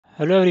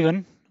Hello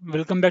everyone,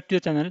 welcome back to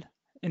the channel.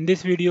 In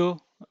this video,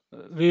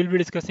 we will be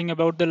discussing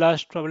about the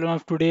last problem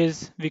of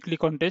today's weekly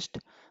contest,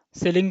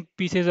 selling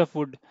pieces of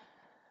wood.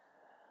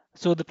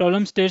 So the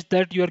problem states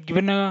that you are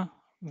given a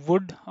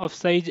wood of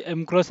size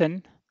m cross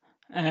n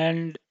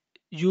and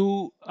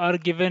you are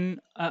given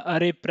a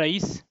array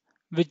price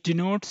which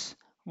denotes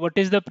what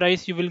is the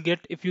price you will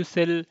get if you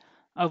sell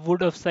a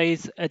wood of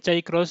size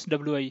hi cross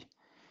wi.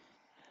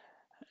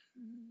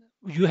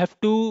 You have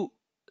to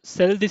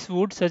sell this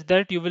wood such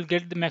that you will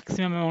get the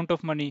maximum amount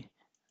of money.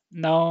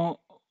 Now,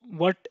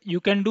 what you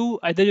can do,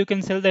 either you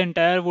can sell the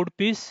entire wood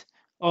piece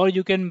or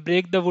you can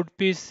break the wood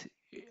piece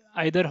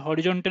either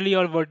horizontally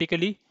or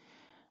vertically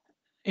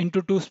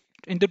into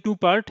two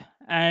part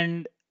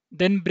and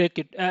then break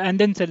it and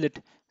then sell it.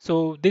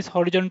 So this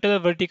horizontal or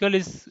vertical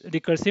is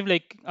recursive.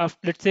 Like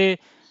let's say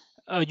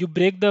you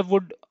break the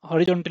wood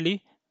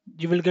horizontally,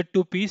 you will get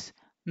two piece.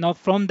 Now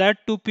from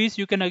that two piece,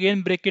 you can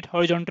again break it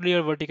horizontally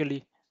or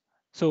vertically.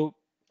 So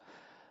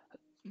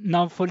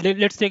now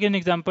let's take an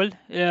example.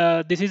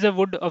 This is a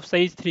wood of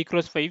size 3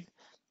 cross 5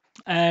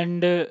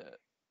 and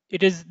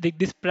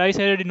this price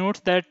area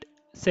denotes that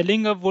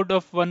selling a wood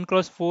of 1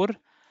 cross 4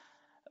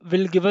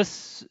 will give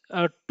us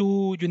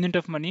 2 unit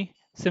of money.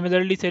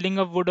 Similarly, selling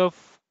a wood of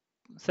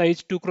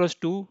size 2 cross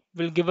 2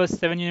 will give us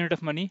 7 unit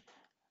of money,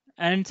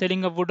 and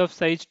selling a wood of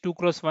size 2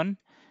 cross 1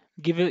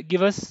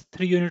 give us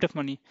 3 unit of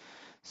money.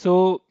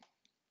 So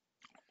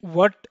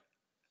what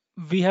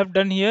we have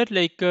done here,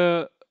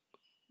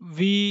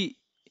 we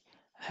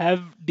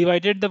have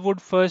divided the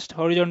wood first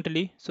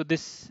horizontally. So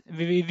this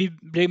we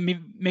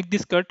make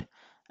this cut,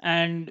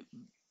 and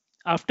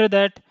after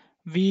that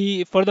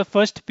we for the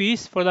first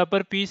piece, for the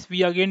upper piece,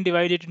 we again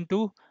divide it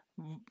into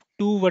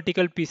two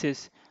vertical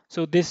pieces.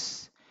 So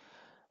this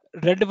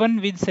red one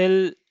we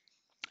sell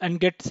and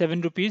get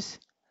 7 rupees.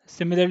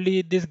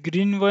 Similarly, this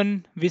green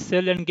one we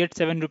sell and get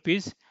 7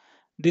 rupees.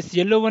 This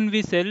yellow one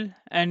we sell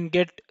and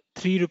get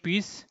 3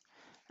 rupees.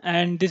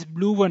 And this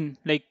blue one,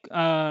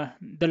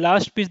 the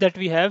last piece that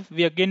we have,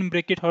 we again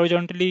break it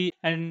horizontally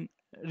and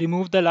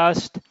remove the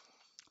last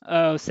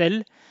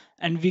cell,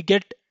 and we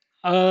get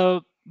a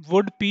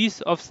wood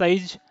piece of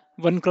size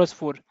 1 cross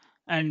 4,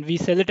 and we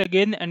sell it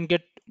again and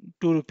get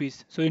 2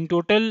 rupees. So in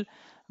total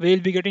we'll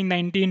be getting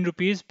 19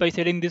 rupees by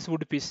selling this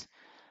wood piece.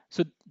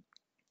 So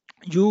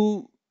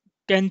you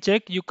can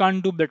check, you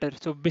can't do better.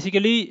 So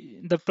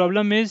basically the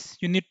problem is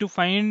you need to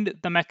find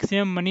the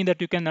maximum money that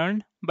you can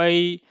earn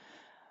by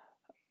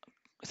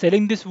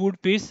selling this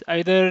wood piece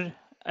either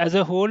as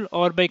a whole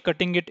or by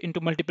cutting it into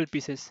multiple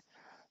pieces.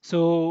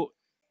 So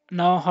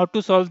now how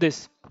to solve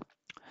this?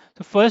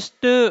 So first,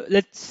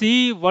 let's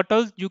see what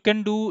else you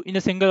can do in a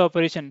single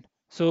operation.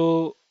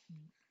 So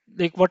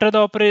what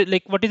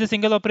is a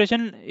single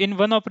operation? In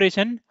one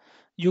operation,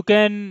 you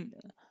can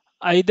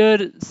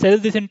either sell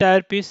this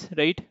entire piece,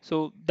 right?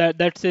 So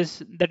that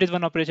is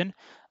one operation.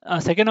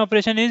 Second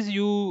operation is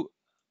you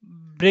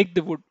break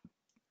the wood.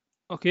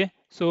 Okay.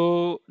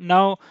 So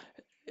now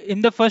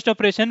in the first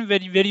operation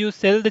where you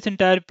sell this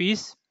entire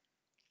piece,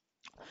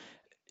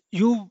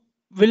 you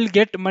will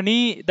get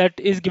money that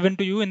is given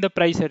to you in the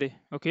price array.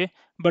 Okay,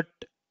 but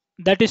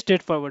that is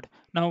straightforward.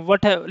 Now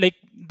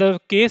the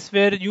case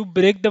where you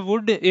break the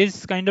wood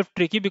is kind of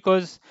tricky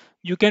because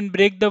you can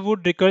break the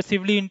wood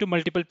recursively into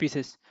multiple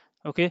pieces.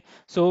 Okay,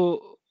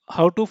 so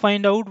how to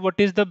find out what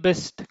is the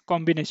best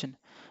combination?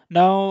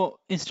 Now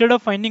instead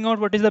of finding out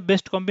what is the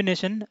best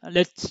combination,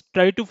 let's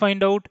try to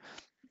find out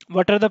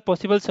what are the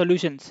possible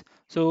solutions.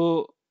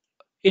 So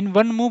in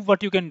one move,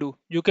 what you can do,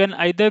 you can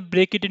either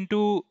break it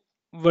into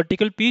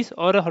vertical piece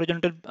or a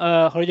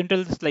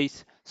horizontal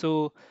slice.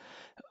 So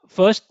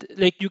first,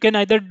 like, you can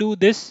either do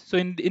this. So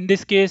in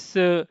this case,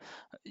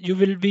 you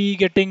will be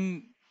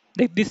getting,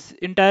 like, this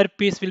entire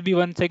piece will be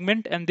one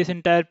segment and this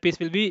entire piece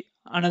will be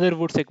another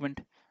wood segment.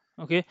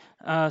 Okay.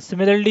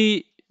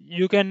 Similarly,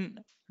 you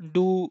can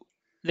do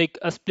like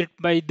a split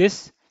by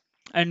this,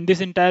 and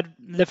this entire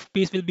left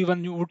piece will be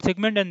one wood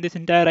segment and this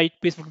entire right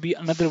piece would be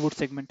another wood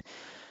segment.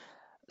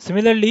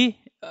 Similarly,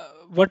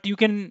 what you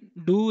can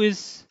do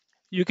is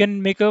you can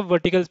make a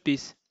vertical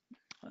piece.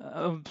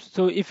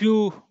 So if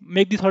you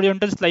make this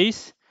horizontal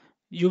slice,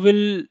 you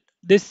will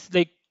this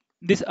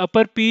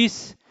upper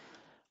piece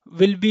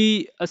will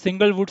be a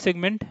single wood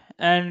segment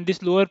and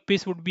this lower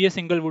piece would be a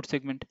single wood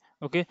segment.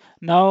 Okay.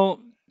 Now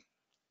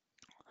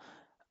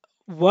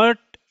what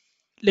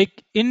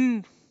like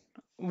in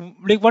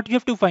what you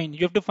have to find,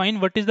 you have to find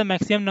what is the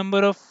maximum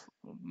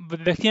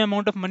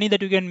amount of money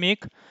that you can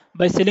make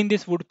by selling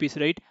this wood piece,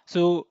 right?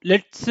 So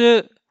let's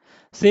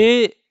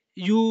say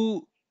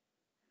you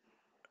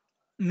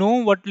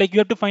know what, like, you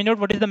have to find out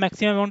what is the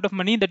maximum amount of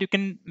money that you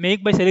can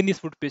make by selling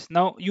this wood piece.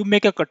 Now you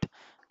make a cut,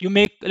 you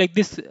make like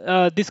this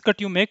cut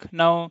you make.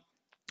 Now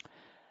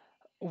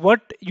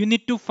what you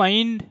need to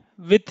find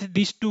with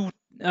these two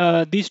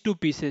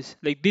pieces,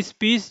 like this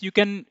piece, you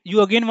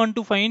again want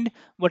to find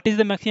what is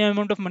the maximum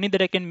amount of money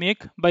that I can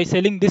make by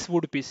selling this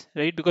wood piece,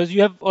 right? Because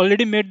you have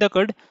already made the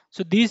cut.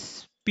 So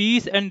this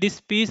piece and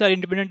this piece are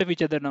independent of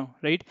each other now,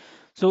 right?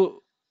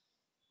 So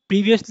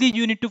previously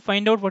you need to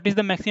find out what is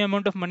the maximum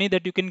amount of money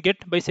that you can get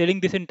by selling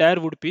this entire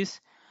wood piece,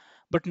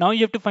 but now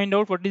you have to find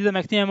out what is the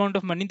maximum amount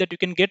of money that you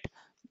can get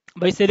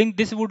by selling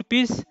this wood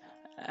piece,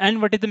 and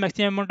what is the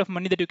maximum amount of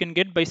money that you can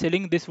get by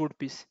selling this wood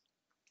piece.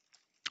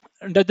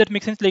 Does that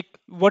make sense? Like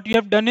what you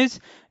have done is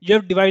you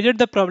have divided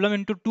the problem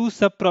into two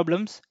sub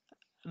problems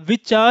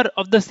which are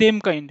of the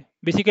same kind.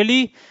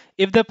 Basically,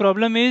 if the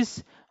problem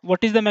is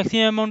what is the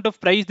maximum amount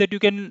of price that you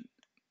can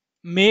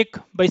make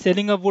by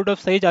selling a wood of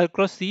size R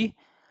cross C,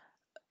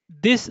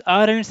 this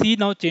R and C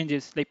now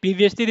changes. Like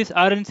previously, this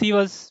R and C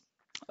was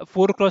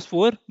 4 cross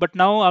 4, but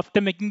now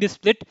after making this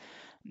split,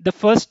 the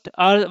first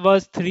R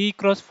was 3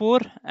 cross 4,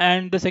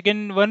 and the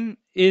second one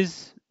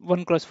is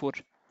 1 cross 4.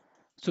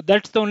 So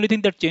that's the only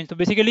thing that changed. So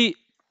basically,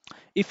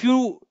 if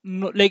you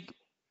know, like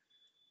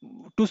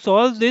to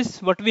solve this,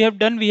 what we have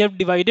done, we have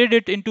divided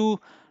it into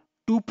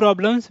two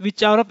problems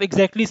which are of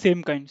exactly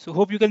same kind. So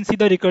hope you can see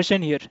the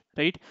recursion here,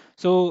 right?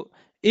 So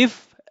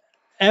if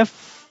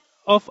f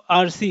of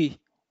rc,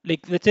 like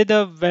let's say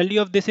the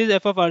value of this is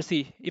f of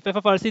rc, if f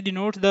of rc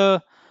denotes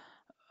the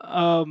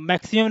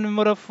maximum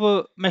amount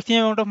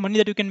of money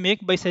that you can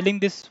make by selling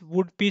this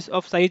wood piece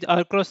of size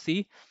r cross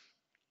c,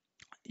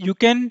 you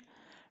can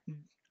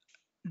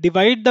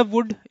divide the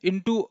wood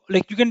into,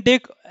 like you can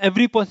take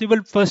every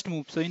possible first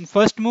move. So in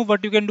first move,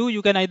 what you can do,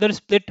 you can either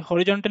split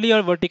horizontally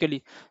or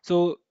vertically.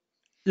 So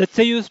let's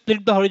say you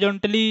split the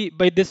horizontally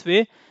by this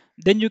way,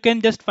 then you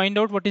can just find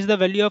out what is the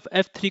value of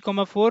f3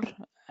 comma 4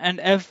 and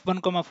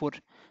f1 comma 4,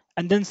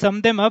 and then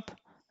sum them up.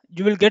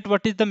 You will get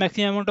what is the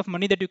maximum amount of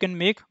money that you can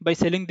make by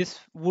selling this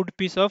wood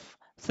piece of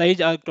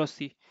size r cross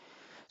c.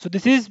 So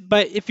this is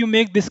by if you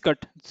make this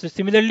cut. So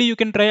similarly, you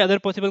can try other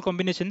possible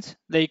combinations,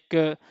 like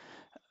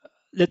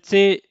let's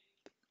say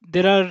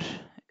there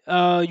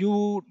are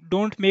you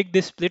don't make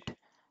this split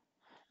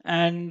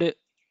and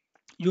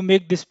you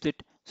make this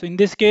split. So in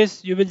this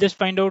case, you will just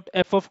find out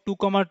f of 2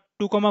 comma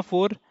 2 comma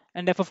 4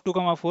 and f of 2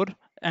 comma 4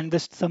 and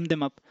just sum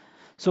them up.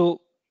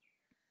 So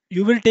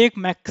you will take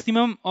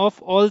maximum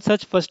of all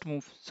such first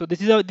move. So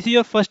this is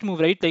your first move,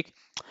 right? Like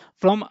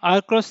from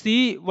r cross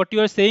c, what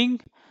you are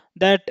saying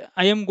that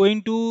I am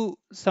going to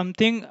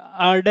something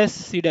r dash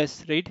c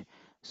dash, right?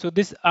 So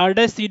this r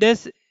dash c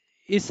dash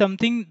is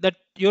something that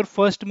your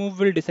first move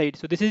will decide.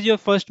 So this is your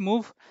first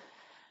move.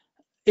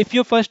 If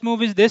your first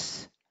move is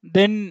this,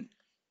 then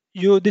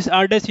you this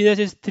r dash c dash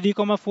is 3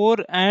 comma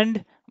 4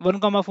 and 1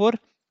 comma 4.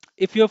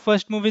 If your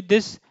first move is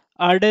this,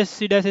 r dash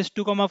c dash is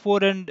 2 comma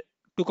 4 and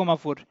 2 comma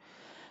 4.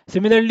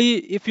 Similarly,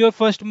 if your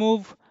first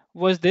move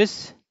was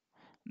this,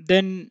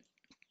 then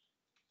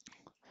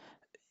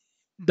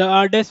the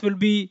r dash will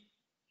be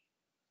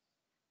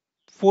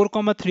 4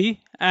 comma 3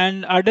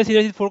 and r dash c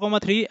dash is 4 comma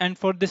 3, and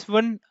for this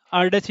one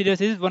r dash c dash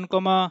is 1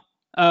 comma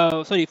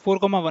 4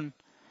 comma 1.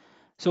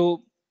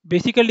 So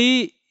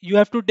basically you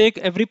have to take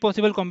every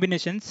possible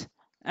combinations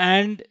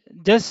and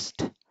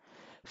just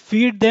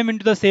feed them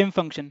into the same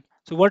function.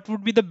 So what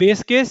would be the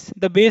base case?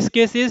 The base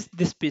case is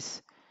this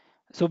piece.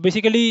 So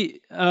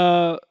basically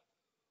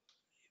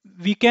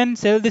we can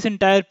sell this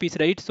entire piece,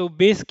 right? So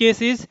base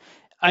case is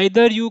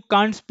either you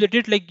can't split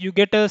it, like you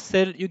get a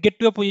cell, you get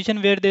to a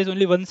position where there's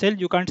only one cell,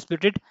 you can't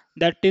split it.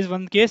 That is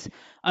one case.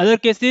 Other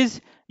case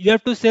is you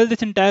have to sell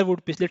this entire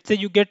wood piece. Let's say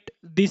you get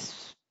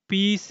this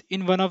piece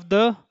in one of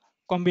the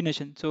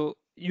combination, so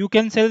you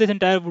can sell this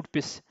entire wood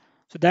piece.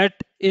 So that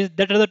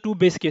are the two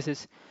base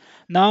cases.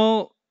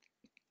 Now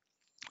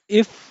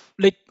if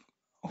like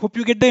hope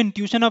you get the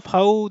intuition of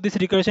how this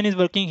recursion is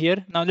working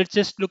here. Now let's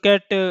just look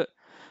at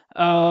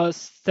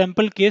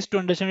sample case to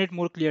understand it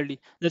more clearly.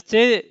 Let's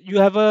say you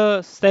have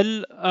a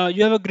cell,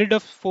 you have a grid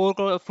of 4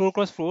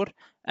 cross 4,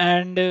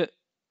 and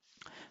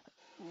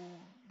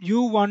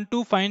you want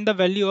to find the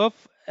value of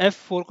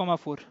f4 comma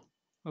 4.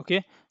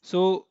 Okay,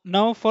 so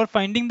now for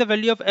finding the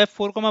value of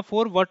f4 comma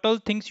 4, what all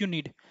things you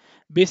need?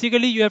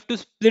 Basically you have to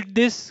split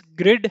this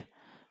grid.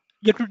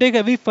 You have to take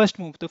every first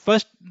move.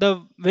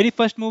 The very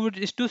first move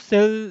is to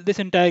sell this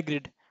entire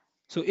grid.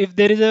 So if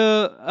there is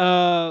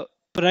a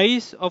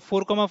price of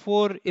 4 comma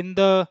 4 in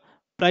the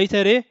price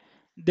array,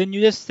 then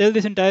you just sell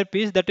this entire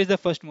piece. That is the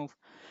first move.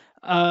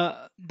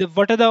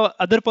 What are the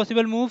other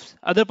possible moves?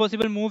 Other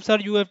possible moves are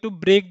you have to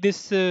break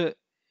this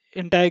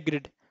entire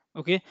grid.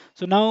 Okay,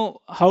 so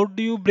now how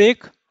do you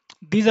break?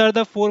 These are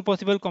the four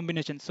possible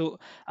combinations. So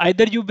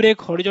either you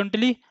break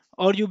horizontally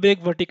or you break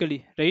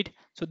vertically, right?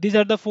 So these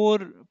are the four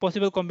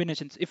possible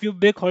combinations. If you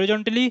break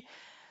horizontally,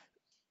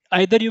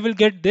 either you will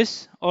get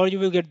this or you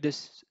will get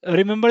this.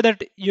 Remember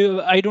that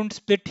I don't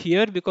split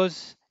here,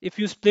 because if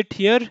you split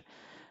here,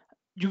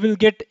 you will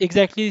get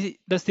exactly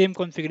the same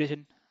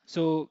configuration.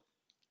 So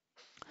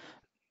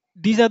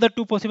these are the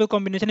two possible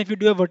combination if you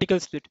do a vertical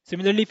split.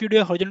 Similarly, if you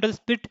do a horizontal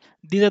split,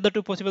 these are the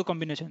two possible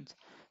combinations.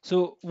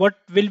 So what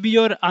will be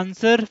your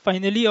answer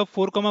finally of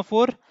 4 comma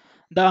 4?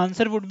 The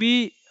answer would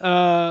be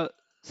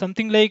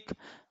something like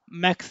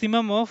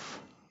maximum of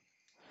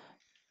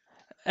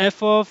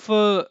f of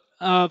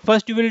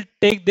first you will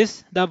take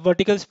this, the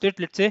vertical split,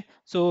 let's say.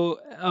 So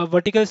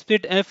vertical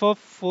split f of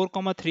 4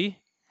 comma 3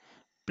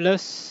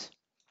 plus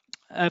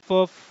f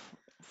of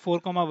 4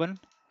 comma 1.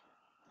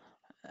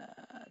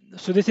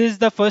 So this is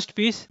the first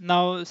piece.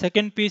 Now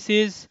second piece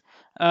is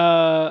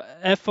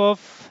f of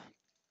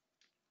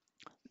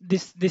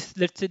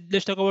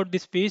let's talk about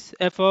this piece,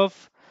 f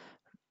of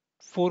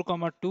 4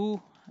 comma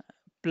 2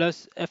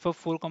 plus f of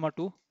 4 comma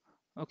 2.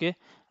 Okay,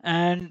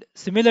 and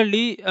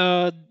similarly,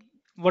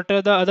 what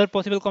are the other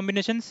possible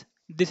combinations?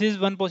 This is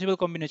one possible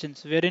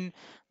combinations wherein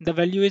the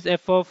value is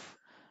f of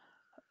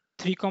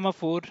 3 comma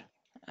 4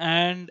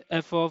 and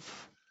f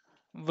of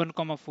 1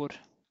 comma 4,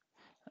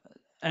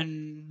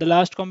 and the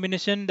last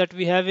combination that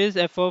we have is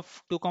f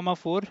of 2 comma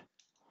 4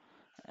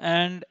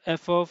 and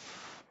f of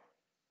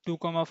 2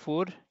 comma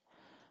 4,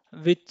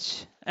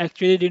 which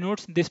actually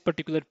denotes this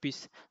particular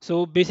piece.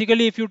 So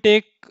basically, if you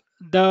take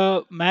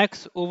the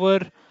max over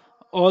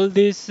all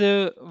these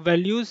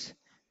values,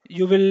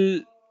 you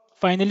will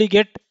finally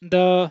get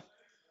the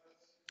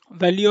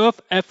value of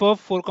f of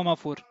 4 comma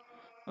 4.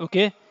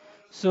 Okay,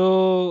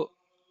 so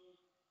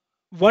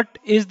what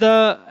is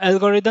the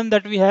algorithm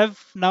that we have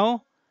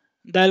now?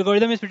 The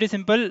algorithm is pretty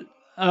simple.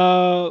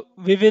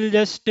 We will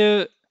just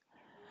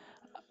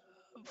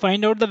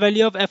find out the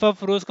value of f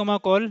of rows comma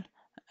col,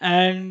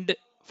 and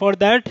for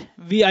that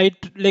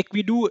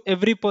we do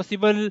every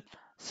possible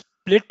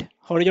split,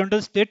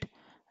 horizontal split,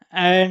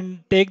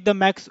 and take the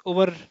max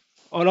over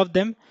all of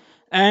them,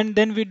 and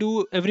then we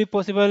do every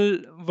possible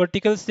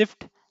vertical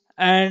shift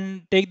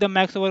and take the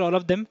max over all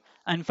of them,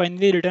 and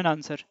finally return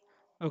answer.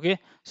 Okay,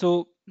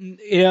 so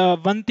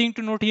one thing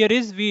to note here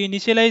is we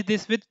initialize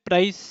this with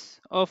price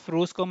of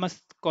rows comma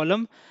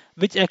column,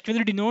 which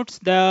actually denotes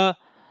the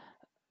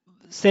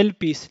sell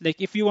piece. Like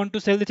if you want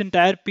to sell this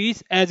entire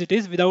piece as it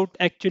is without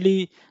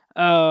actually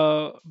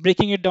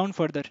breaking it down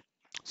further.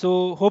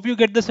 So hope you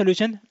get the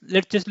solution.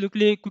 Let's just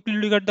quickly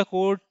look at the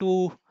code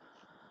to.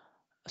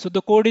 So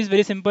the code is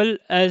very simple.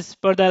 As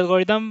per the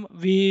algorithm,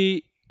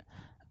 the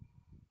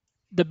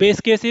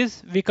base case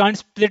is we can't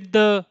split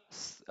the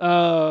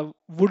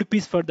wood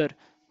piece further.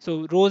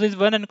 So rows is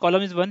one and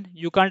column is one.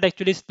 You can't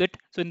actually split.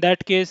 So in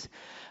that case,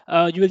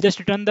 you will just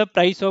return the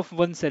price of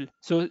one cell.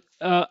 So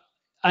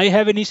I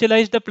have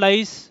initialized the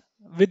price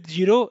with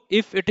zero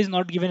if it is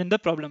not given in the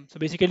problem. So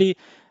basically,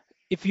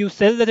 if you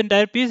sell that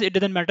entire piece, it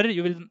doesn't matter.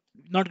 You will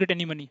not get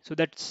any money. So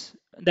that's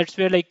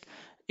where, like,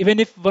 even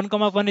if 1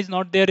 comma 1 is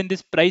not there in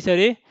this price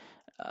array,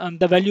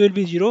 the value will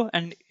be zero,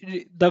 and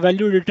the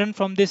value returned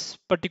from this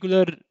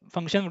particular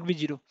function would be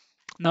zero.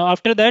 Now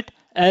after that,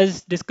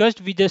 as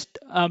discussed, we just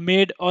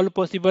made all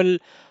possible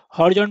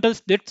horizontal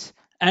splits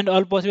and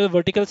all possible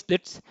vertical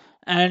splits,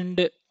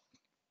 and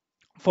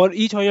for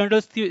each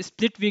horizontal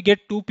split we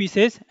get two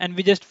pieces, and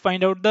we just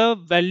find out the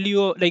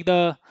value, like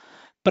the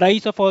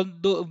price of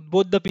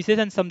both the pieces,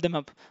 and sum them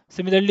up.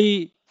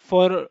 Similarly,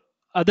 for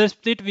other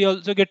split we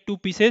also get two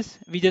pieces,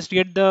 we just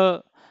get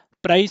the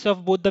price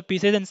of both the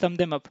pieces and sum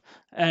them up.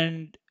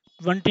 And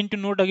one thing to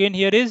note again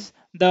here is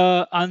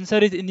the answer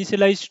is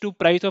initialized to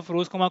price of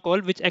rows comma col,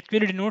 which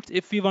actually denotes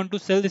if we want to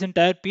sell this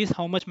entire piece,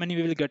 how much money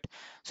we will get.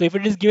 So if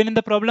it is given in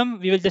the problem,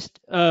 we will just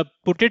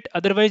put it,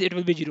 otherwise it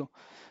will be zero.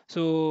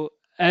 So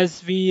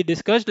as we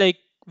discussed, like,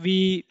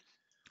 we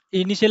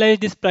initialize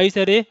this price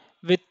array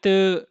with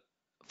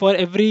for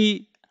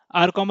every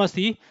r comma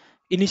c,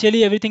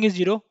 initially everything is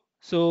zero.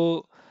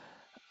 So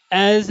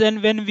as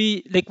and when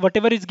we, like,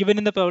 whatever is given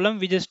in the problem,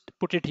 we just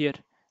put it here.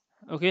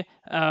 Okay,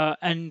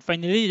 and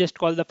finally just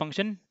call the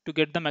function to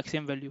get the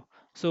maximum value.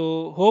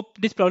 So hope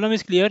this problem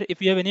is clear.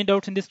 If you have any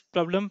doubts in this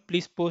problem,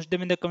 please post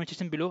them in the comment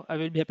section below. I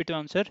will be happy to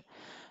answer.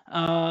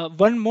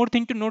 One more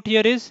thing to note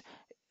here is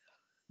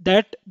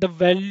that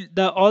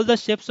the all the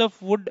shapes of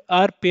wood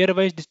are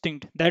pairwise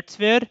distinct. That's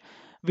where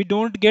we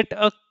don't get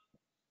a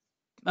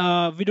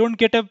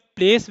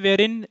place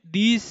wherein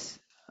these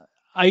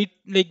I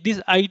like these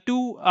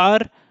I2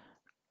 are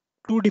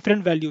two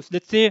different values.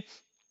 Let's say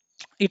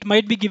it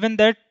might be given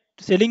that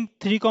selling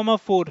 3 comma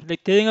 4,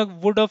 like selling a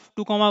wood of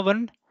 2 comma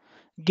 1,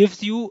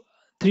 gives you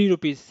 3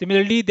 rupees.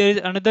 Similarly, there is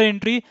another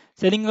entry,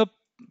 selling a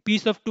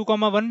piece of 2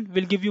 comma 1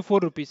 will give you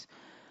 4 rupees.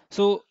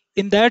 So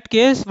in that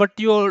case, what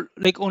your,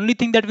 like, only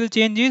thing that will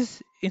change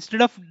is,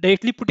 instead of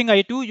directly putting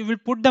I2, you will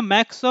put the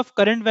max of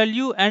current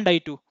value and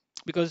I2.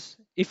 Because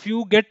if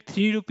you get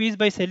 3 rupees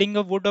by selling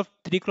a wood of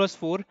 3 cross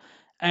 4,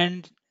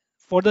 and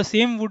for the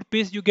same wood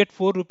piece you get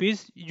 4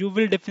 rupees, you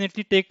will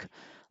definitely take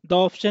the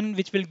option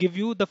which will give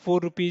you the 4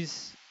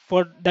 rupees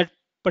for that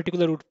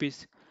particular wood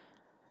piece.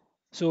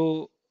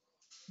 So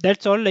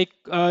that's all. Like,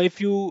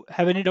 if you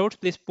have any doubts,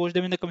 please post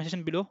them in the comment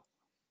section below.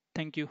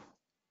 Thank you.